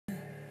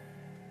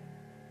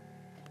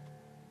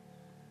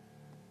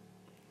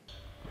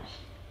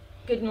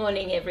Good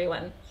morning,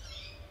 everyone.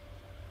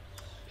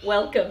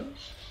 Welcome.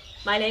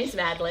 My name's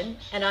Madeleine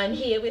and I'm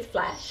here with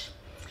Flash,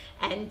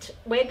 and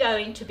we're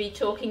going to be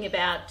talking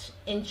about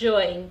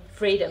enjoying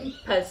freedom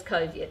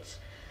post-COVID.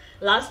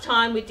 Last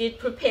time we did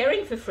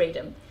preparing for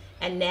freedom,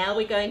 and now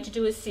we're going to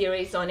do a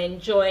series on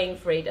enjoying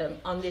freedom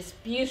on this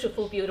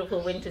beautiful,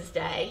 beautiful winter's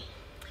day.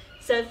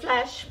 So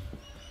Flash,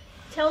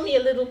 tell me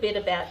a little bit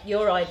about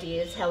your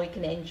ideas, how we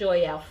can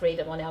enjoy our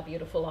freedom on our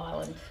beautiful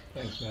island.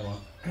 Thanks,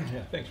 Madeleine.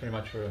 Yeah, thanks very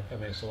much for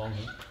having us along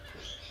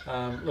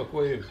here. Look,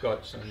 we've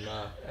got some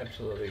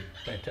absolutely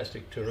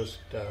fantastic tourist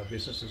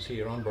businesses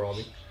here on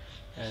Bribie,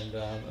 and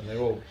they're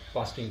all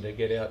busting to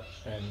get out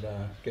and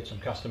get some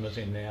customers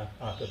in now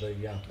after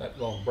that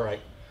long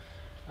break.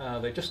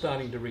 They're just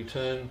starting to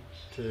return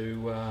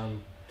to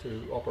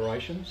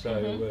operation,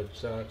 so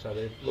so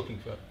they're looking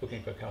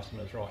for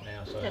customers right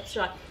now. So that's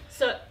right.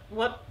 So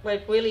what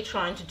we're really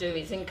trying to do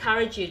is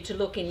encourage you to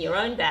look in your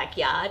own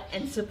backyard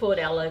and support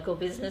our local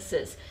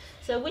businesses.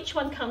 So which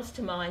one comes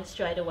to mind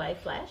straight away,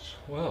 Flash?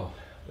 Well,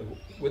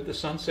 with the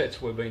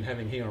sunsets we've been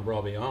having here on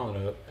Bribie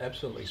Island are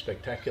absolutely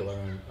spectacular,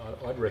 and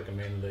I'd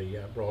recommend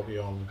the Bribie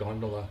Island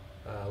Gondola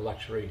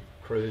luxury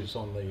cruise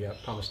on the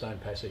Pristine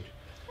Passage.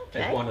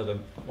 Okay. As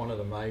one of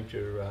the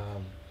major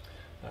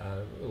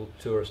little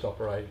tourist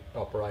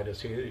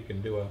operators here. You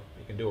can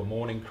do a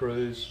morning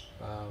cruise,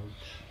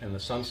 and the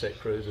sunset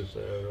cruises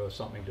are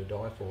something to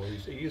die for.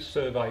 He's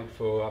surveyed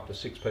for up to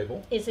 6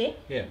 people. Is he?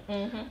 Yeah.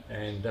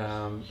 And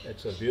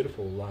it's a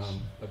beautiful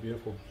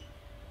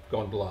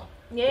gondola.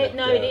 Yeah,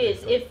 no, it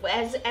is. If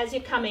as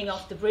you're coming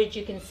off the bridge,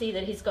 you can see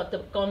that he's got the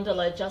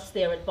gondola just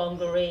there at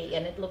Bongaree,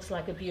 and it looks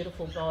like a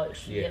beautiful boat.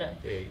 Yeah, you know.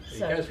 yeah.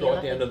 So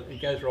He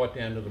goes right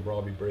down to the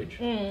Bribie Bridge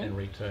and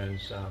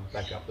returns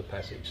back up the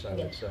passage. So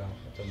it's a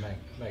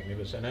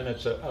magnificent, and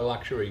it's a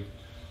luxury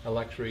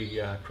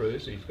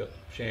cruise. He's got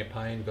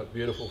champagne, got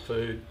beautiful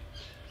food,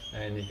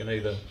 and you can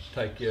either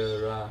take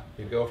your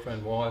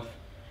girlfriend, wife,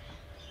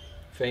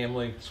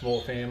 family,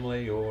 small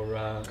family, or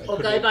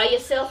go by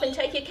yourself and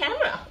take your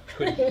camera.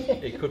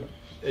 It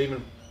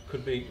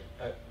could be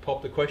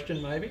pop the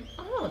question maybe.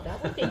 Oh,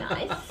 that would be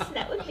nice.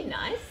 That would be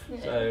nice.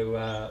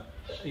 So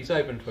he's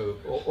open for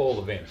all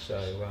events. So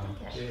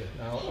Okay. yeah,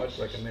 no, I'd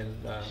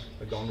recommend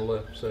the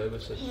gondola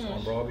service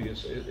on Bribie.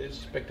 It's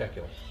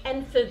spectacular.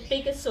 And for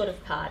bigger sort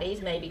of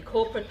parties, maybe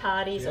corporate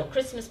parties or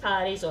Christmas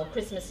parties or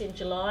Christmas in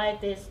July,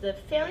 there's the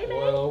ferryman.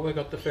 Well, we've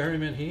got the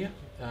ferryman here.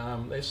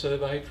 They're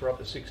surveyed for up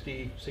to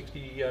 60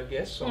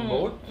 guests on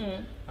board.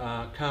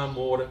 Calm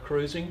water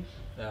cruising,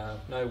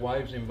 no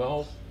waves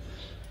involved.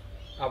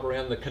 Up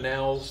around the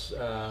canals,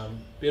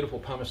 beautiful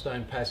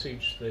Pristine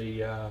Passage,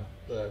 the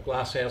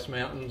Glasshouse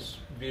Mountains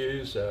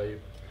views.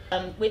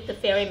 With the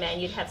ferryman,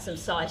 you'd have some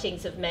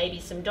sightings of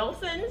maybe some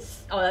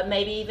dolphins, or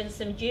maybe even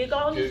some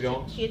dugongs.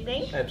 Dugongs. Do you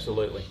think?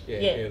 Absolutely,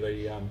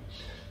 yeah.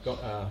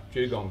 The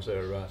dugongs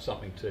are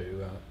something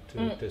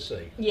to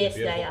see. Yes,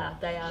 they are.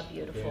 They are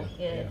beautiful.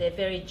 Yeah, they're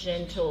very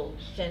gentle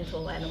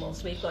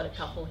animals. We've got a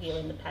couple here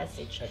in the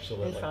passage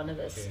in front of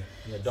us. Yeah.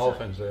 And the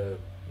dolphins are,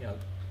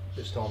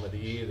 this time of the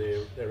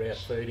year they're out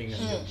feeding,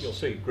 and you'll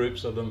see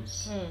groups of them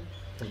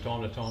from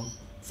time to time.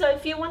 So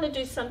if you want to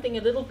do something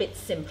a little bit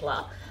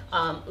simpler,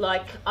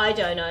 like I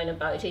don't own a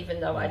boat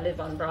even though I live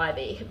on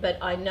Bribie, but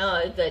I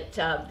know that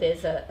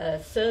there's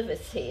a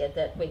service here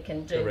that we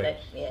can do.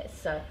 Correct.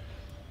 So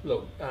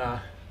look,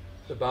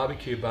 the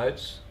barbecue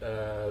boats,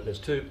 there's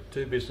two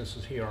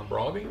businesses here on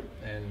Bribie,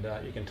 and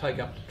you can take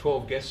up to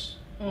 12 guests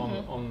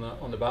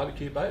on the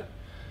barbecue boat.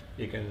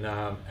 You can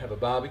have a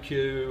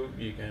barbecue,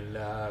 you can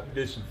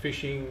do some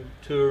fishing,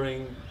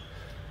 touring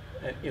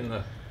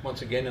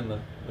once again in the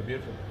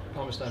beautiful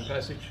Pristine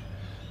Passage.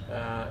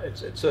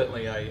 It's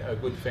certainly a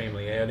good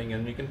family outing,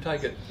 and you can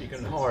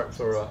hire it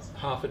for a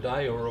half a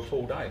day or a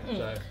full day.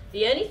 So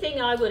the only thing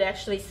I would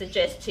actually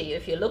suggest to you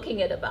if you're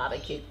looking at a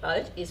barbecue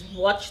boat is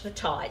watch the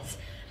tides.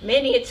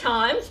 Many a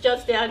times,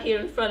 just out here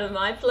in front of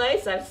my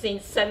place, I've seen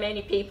so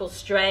many people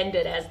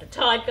stranded as the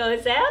tide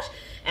goes out,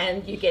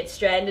 and you get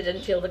stranded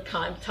until the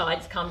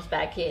tides comes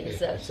back in.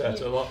 Yeah, so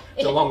it's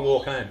a long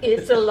walk home.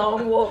 It's a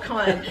long walk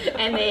home,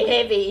 and they're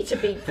heavy to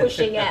be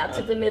pushing out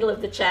to the middle of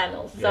the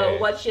channel. So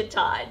watch your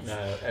tides.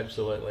 No,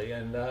 absolutely,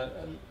 and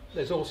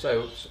there's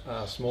also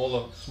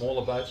smaller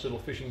boats, little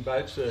fishing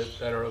boats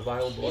that are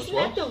available as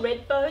well. Isn't that the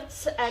red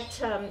boats at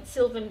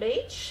Sylvan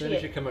Beach? As soon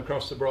as you come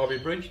across the Bribie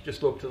Bridge,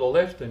 just look to the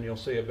left and you'll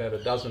see about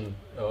a dozen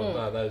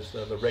of those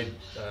the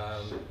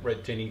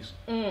red tinnies,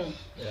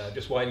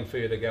 just waiting for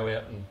you to go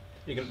out. And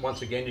you can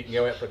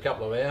go out for a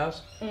couple of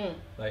hours.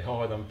 They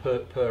hire them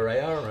per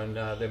hour, and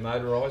they're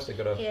motorised.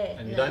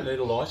 You don't need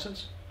a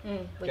licence.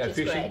 Which go is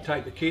fishing, great.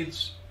 take the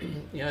kids.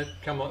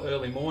 Come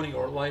early morning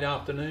or late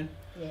afternoon.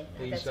 Yeah,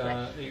 that's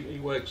great. He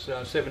works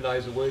 7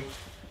 days a week.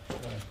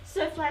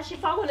 So Flash,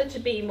 if I wanted to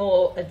be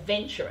more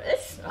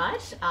adventurous,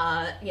 right,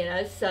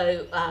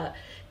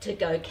 to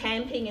go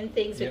camping and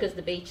things because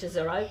the beaches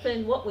are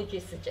open, what would you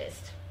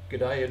suggest?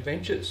 G'day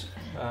Adventures,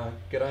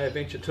 G'day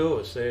Adventure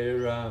Tours.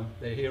 They're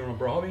here on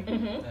Bribie.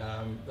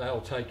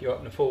 They'll take you up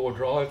in a 4-wheel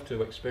drive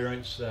to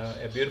experience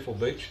our beautiful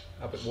beach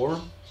up at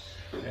Warren.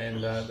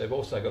 and they've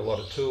also got a lot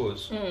of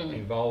tours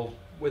involved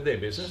with their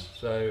business,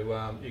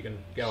 so you can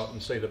go up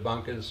and see the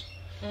bunkers,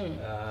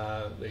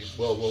 the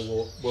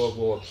World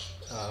War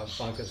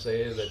bunkers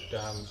there that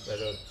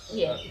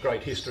are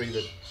great history.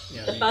 That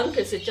the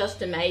bunkers are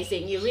just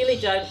amazing. You really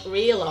don't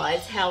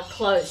realise how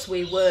close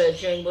we were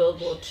during World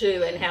War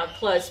II and how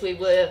close we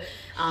were,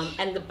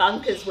 and the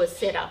bunkers were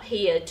set up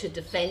here to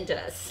defend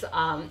us,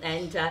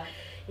 and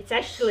it's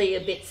actually a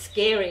bit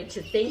scary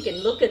to think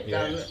and look at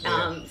them,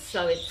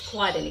 so it's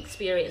quite an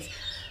experience.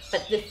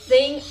 But the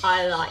thing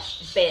I like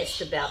best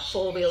about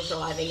four-wheel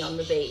driving on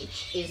the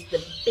beach is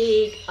the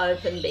big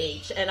open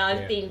beach. And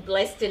I've been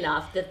blessed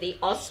enough that the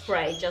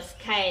Osprey just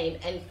came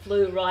and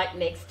flew right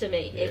next to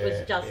me. It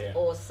was just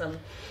awesome.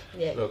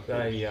 Yeah. Look,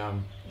 they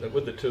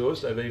with the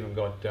tours, they've even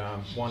got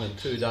 1 and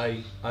 2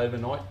 day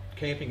overnight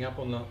camping up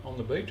on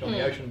the beach, on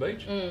the ocean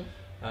beach.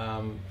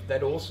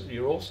 That also,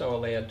 you're also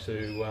allowed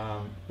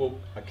to book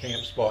a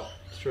camp spot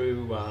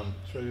through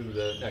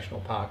the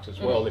national parks as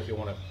well if you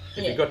want to.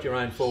 If you've got your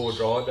own four-wheel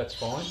drive, that's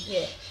fine.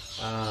 Yeah.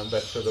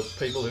 But for the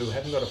people who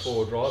haven't got a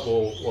four-wheel drive,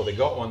 or they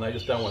got one, they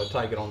just don't want to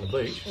take it on the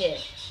beach. Yeah.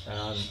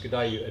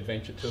 G'day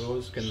Adventure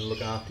Tours can look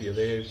after you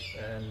there,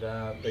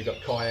 and they've got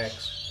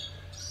kayaks.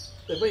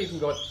 They've even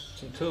got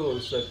some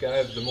tours that go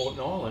over to Moreton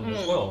Island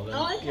as well. And,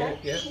 oh, okay.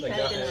 Yeah, they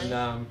go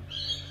and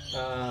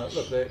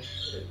look,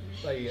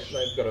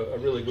 they've got a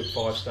really good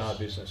 5-star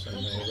business, and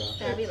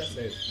fabulous.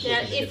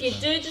 Now, if you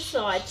do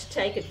decide to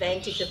take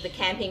advantage of the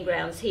camping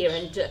grounds here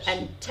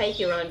and take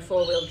your own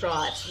four-wheel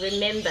drives,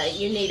 remember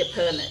you need a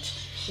permit.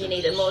 You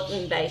need a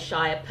Moreton Bay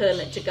Shire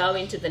permit to go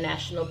into the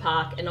national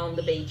park and on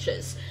the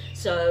beaches.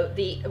 So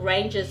the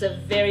rangers are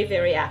very,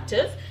 very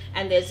active,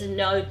 and there's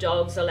no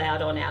dogs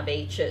allowed on our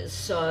beaches.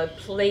 So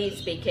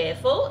please be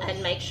careful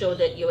and make sure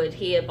that you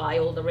adhere by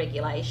all the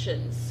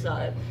regulations.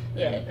 So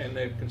and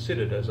they're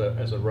considered as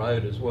a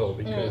road as well,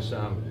 because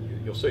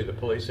you'll see the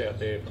police out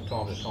there from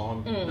time to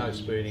time. No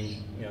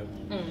speeding,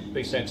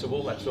 be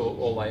sensible. That's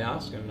all they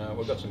ask. And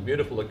we've got some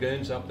beautiful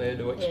lagoons up there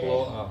to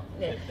explore.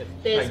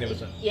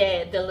 Magnificent.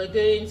 Yeah, the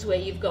lagoons where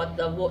you've got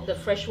the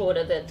fresh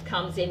water that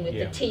comes in with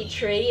the tea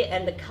tree,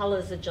 and the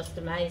colours are just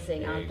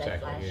amazing, aren't they,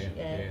 Flash?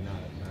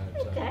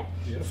 Okay,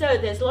 so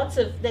there's lots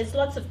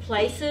of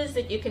places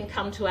that you can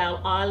come to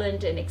our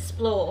island and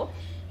explore.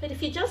 But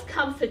if you just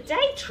come for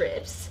day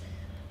trips,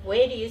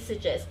 where do you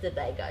suggest that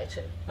they go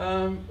to?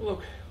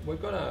 Look,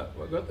 we've got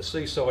the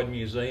Seaside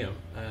Museum,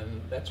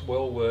 and that's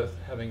well worth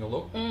having a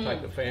look.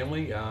 Take the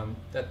family.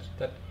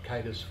 That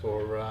caters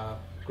for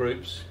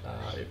groups.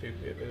 If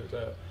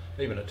there's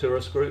even a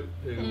tourist group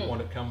who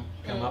want to come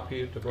up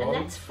here to Bribie.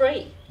 And that's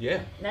free.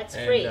 Yeah, that's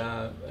free.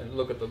 And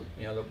look at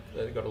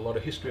they've got a lot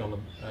of history on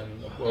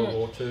World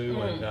War II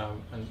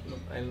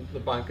and the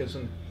bunkers,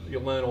 and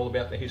you'll learn all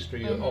about the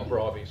history of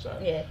Bribie. So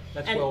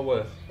that's well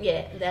worth.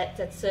 Yeah,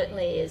 that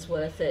certainly is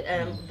worth it.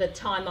 The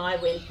time I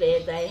went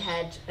there, they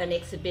had an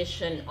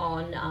exhibition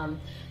on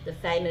the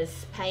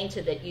famous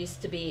painter that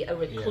used to be a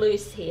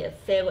recluse here,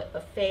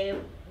 Fairweather.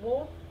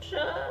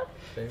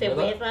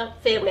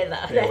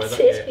 That's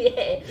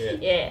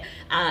it.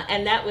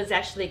 And that was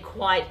actually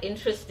quite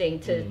interesting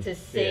to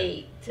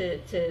see,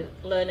 to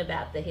learn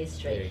about the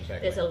history. Yeah, exactly.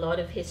 There's a lot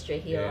of history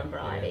here on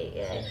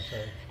Bribie.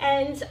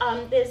 And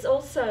there's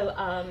also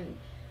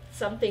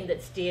something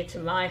that's dear to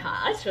my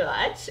heart,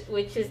 right,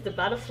 which is the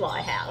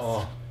Butterfly House.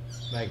 Oh,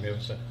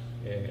 magnificent.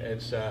 Yeah,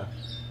 it's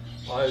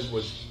I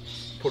would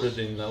put it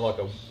in like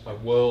a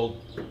world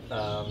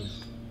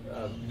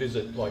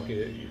visit, like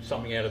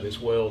something out of this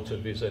world to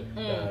visit,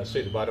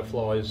 see the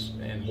butterflies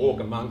and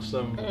walk amongst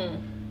them.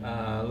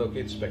 Look,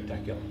 it's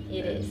spectacular.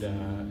 It is.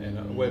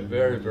 And we're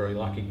very, very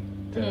lucky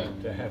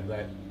to have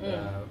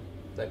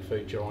that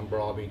feature on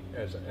Bribie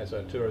as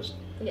a tourist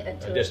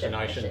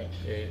destination.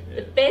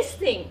 The best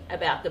thing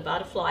about the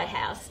Butterfly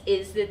House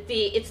is that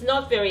it's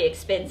not very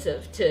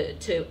expensive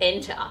to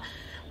enter,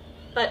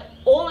 but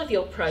all of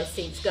your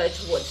proceeds go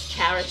towards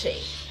charity.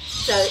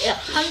 So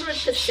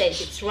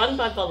 100%, it's run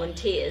by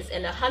volunteers,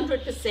 and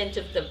 100%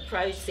 of the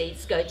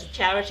proceeds go to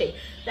charity.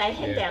 They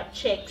hand out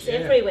cheques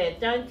everywhere,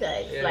 don't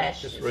they,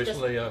 Flash? Just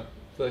recently a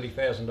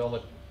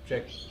 $30,000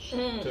 cheque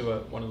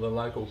to one of the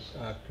local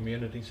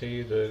communities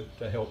here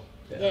to help.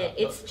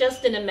 It's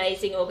just an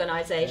amazing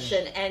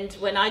organisation, and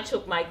when I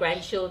took my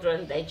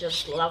grandchildren, they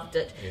just loved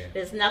it.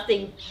 There's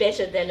nothing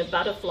better than a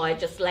butterfly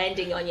just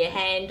landing on your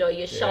hand or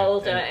your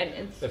shoulder, and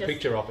it's the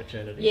picture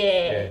opportunity.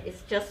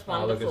 It's just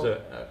wonderful.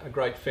 Look, it's a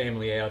great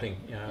family outing.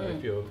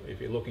 If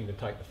you're looking to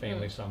take the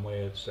family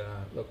somewhere, it's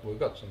look, we've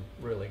got some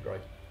really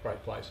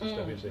great places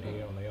to visit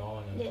here on the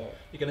island. And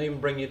you can even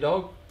bring your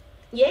dog.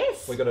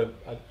 Yes. We've got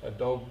a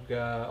dog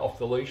off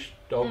the leash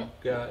dog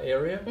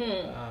area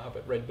up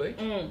at Red Beach.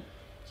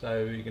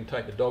 so you can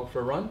take the dog for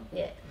a run.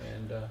 Yeah.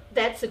 And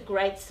that's a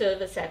great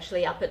service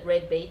actually up at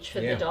Red Beach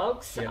for the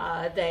dogs.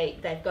 Yeah.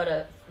 They've got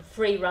a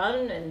free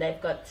run and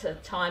they've got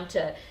time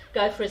to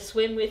go for a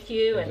swim with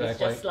you, and it's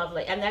just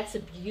lovely. And that's a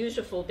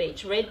beautiful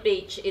beach. Red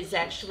Beach is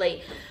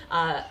actually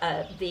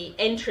the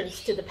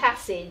entrance to the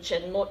passage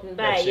and Moreton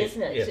Bay,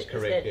 isn't it? Yes,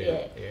 correct.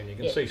 Yeah. And you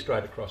can see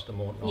straight across to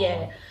Moreton Island.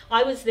 Yeah,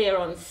 I was there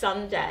on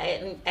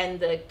Sunday, and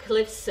the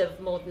cliffs of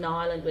Moreton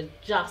Island were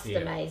just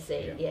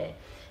amazing. Yeah,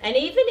 and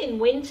even in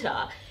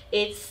winter,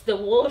 the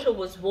water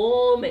was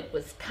warm, it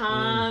was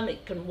calm,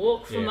 it can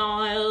walk for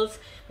miles.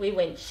 We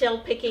went shell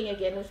picking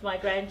again with my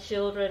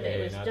grandchildren.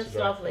 It was just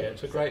lovely. Yeah,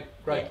 it's a great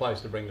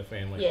place to bring the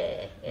family.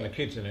 Yeah, and the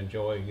kids can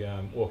enjoy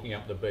walking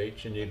up the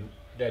beach, and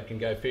Dad can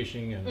go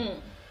fishing,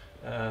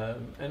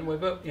 and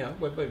we've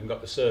even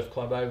got the surf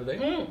club over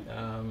there.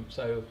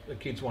 So the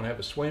kids want to have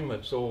a swim.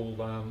 It's all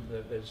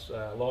there's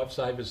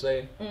lifesavers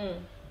there.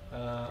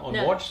 On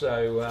watch,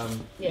 so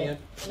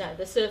No,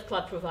 the surf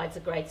club provides a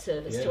great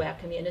service to our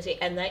community,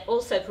 and they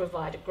also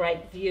provide a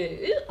great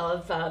view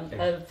of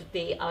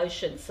the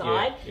ocean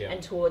side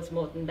and towards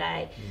Moreton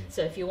Bay.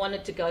 So if you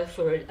wanted to go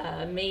for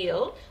a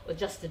meal or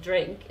just a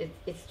drink,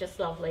 it's just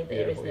lovely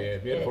there, isn't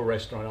it? Beautiful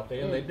restaurant up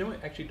there, and they're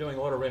actually doing a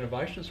lot of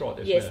renovations right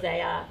this Yes, minute.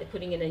 they are. They're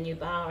putting in a new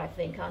bar, I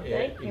think, aren't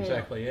they?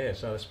 Exactly. Yeah,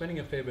 so they're spending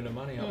a fair bit of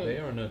money up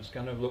there, and it's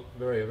going to look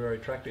very, very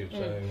attractive.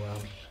 So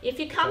if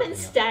you come and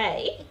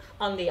stay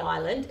on the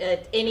island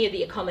at any of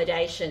the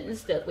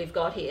accommodations that we've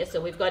got here,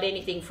 so we've got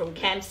anything from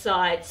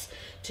campsites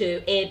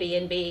to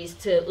Airbnbs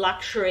to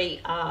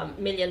luxury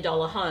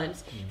million-dollar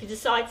homes. If you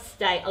decide to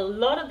stay, a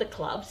lot of the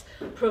clubs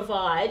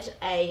provide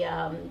a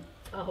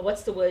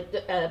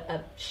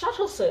a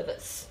shuttle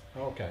service.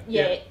 Okay.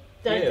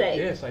 Don't they?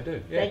 Yes, they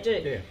do. They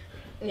do. Yeah.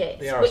 Yeah,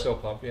 The RSL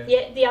club,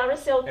 Yeah, the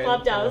RSL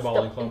club does, and the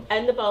bowling club.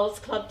 and the bowls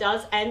club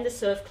does, and the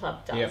surf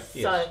club does. Yep,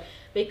 yes. So,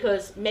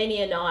 because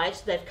many a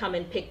night they've come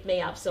and picked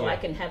me up so I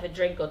can have a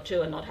drink or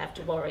two and not have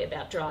to worry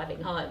about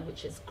driving home,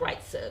 which is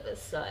great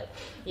service. So,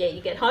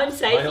 you get home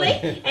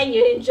safely and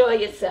you enjoy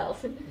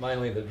yourself.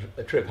 Mainly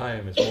the trip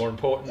home is more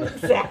important.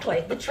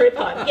 Exactly, the trip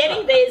home.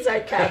 Getting there's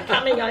okay,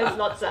 coming home's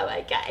not so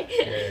okay.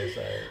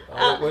 Yeah,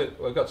 so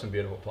we've got some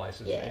beautiful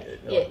places.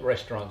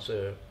 Restaurants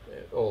are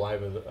all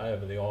over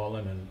the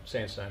island and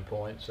Sandstone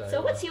Point.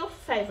 So what's your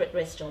favourite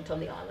restaurant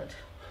on the island?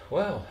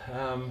 Well,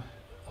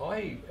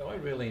 I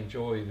really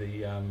enjoy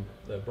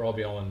the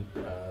Bribie Island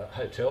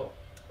Hotel.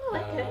 Oh,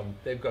 okay.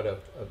 They've got a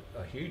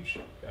huge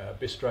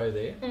bistro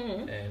there,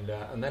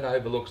 and that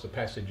overlooks the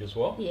passage as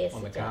well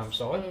on the calm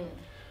side.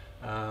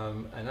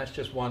 And that's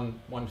just one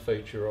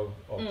feature of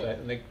that.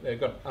 And they've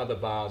got other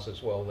bars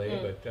as well there,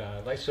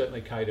 but they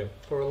certainly cater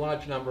for a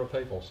large number of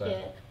people. So.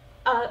 Yeah.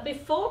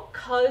 Before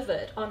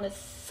COVID, on a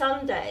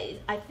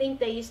Sunday, I think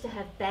they used to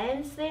have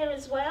bands there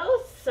as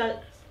well. So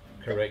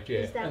correct,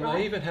 yeah. Is that and right?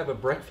 they even have a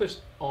breakfast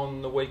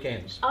on the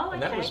weekends. Oh, okay.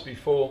 And that was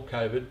before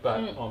COVID,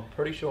 but I'm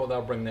pretty sure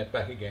they'll bring that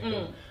back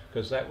again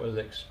because that was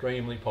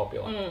extremely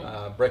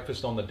popular.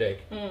 Breakfast on the deck,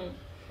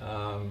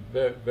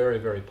 very, very,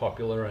 very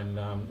popular, and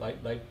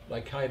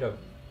they cater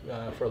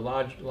for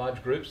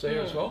large groups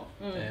there as well,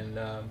 and.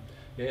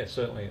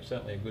 Certainly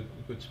a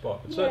good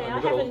spot. But I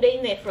haven't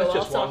been there for a while,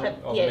 just so one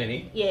of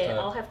many.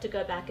 I'll have to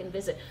go back and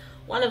visit.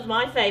 One of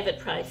my favourite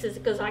places,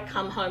 because I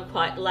come home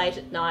quite late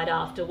at night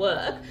after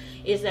work,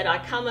 is that I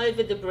come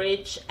over the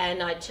bridge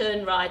and I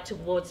turn right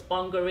towards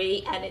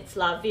Bongaree, and it's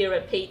La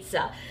Vera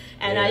Pizza.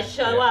 And I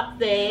show up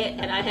there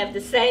and I have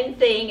the same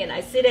thing, and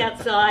I sit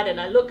outside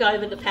and I look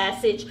over the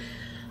passage.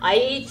 I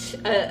eat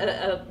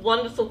a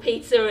wonderful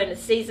pizza and a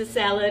Caesar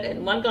salad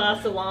and one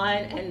glass of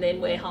wine, and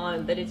then we're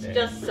home. But it's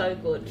just so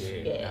good.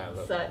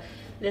 So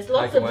there's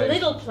lots of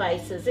little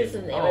places,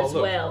 isn't there,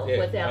 without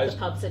the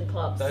pubs and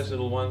clubs. Those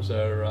little ones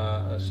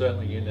are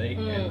certainly unique,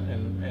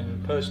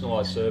 and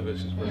personalised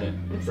service is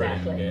brilliant.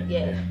 Exactly.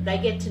 They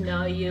get to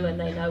know you and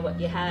they know what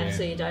you have,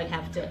 so you don't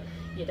have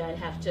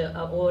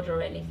to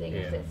order anything.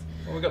 Yeah.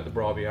 Well, we've got the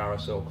Bribie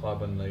RSL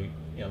club and the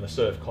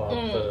surf club,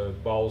 the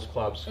bowls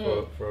clubs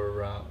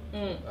for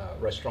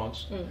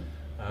restaurants.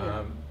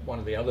 One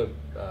of the other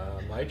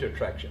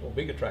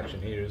big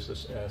attraction here is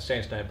the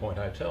Sandstone Point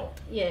Hotel.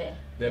 Yeah,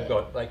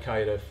 they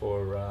cater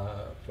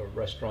for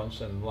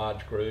restaurants and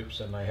large groups,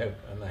 and they have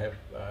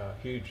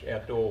huge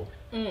outdoor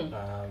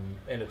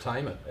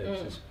entertainment.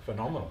 It's just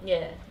phenomenal.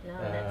 Yeah,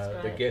 that's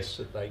great. The guests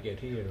that they get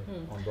here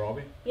on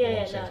Bribie,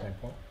 Sandstone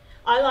Point.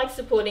 I like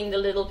supporting the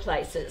little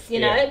places,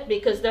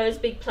 because those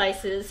big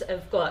places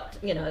have got,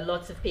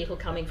 lots of people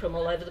coming from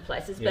all over the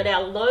places. But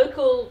our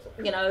local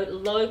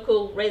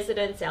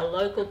residents, our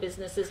local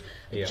businesses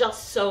are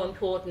just so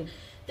important.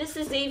 This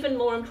is even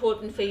more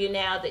important for you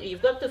now that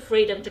you've got the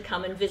freedom to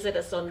come and visit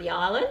us on the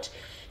island,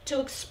 to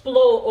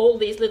explore all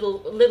these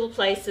little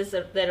places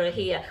that are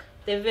here.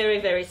 They're very,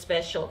 very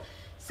special.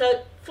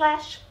 So,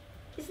 Flash,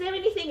 is there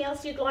anything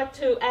else you'd like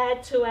to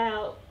add to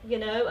our,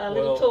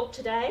 little talk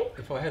today?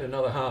 If I had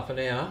another half an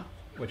hour,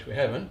 which we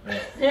haven't,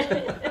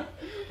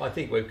 I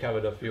think we've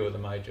covered a few of the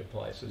major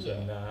places,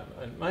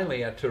 and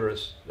mainly our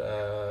tourist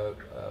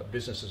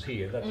businesses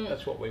here.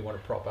 That's what we want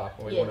to prop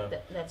up. We want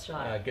to that's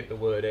right. get the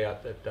word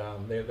out that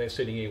they're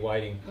sitting here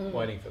waiting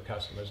for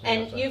customers.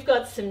 And you've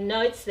got some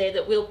notes there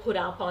that we'll put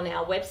up on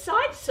our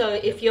website. So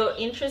if you're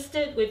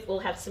interested, we'll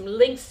have some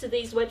links to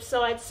these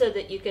websites so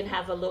that you can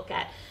have a look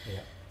at.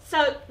 Yeah.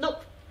 So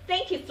look,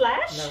 thank you,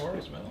 Flash. No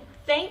worries, Mel.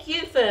 Thank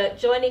you for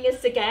joining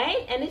us again,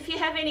 and if you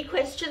have any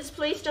questions,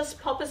 please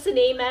just pop us an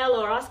email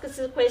or ask us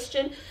a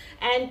question,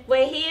 and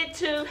we're here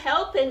to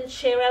help and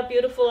share our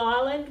beautiful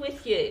island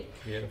with you.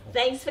 Beautiful.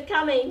 Thanks for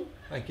coming.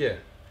 Thank you.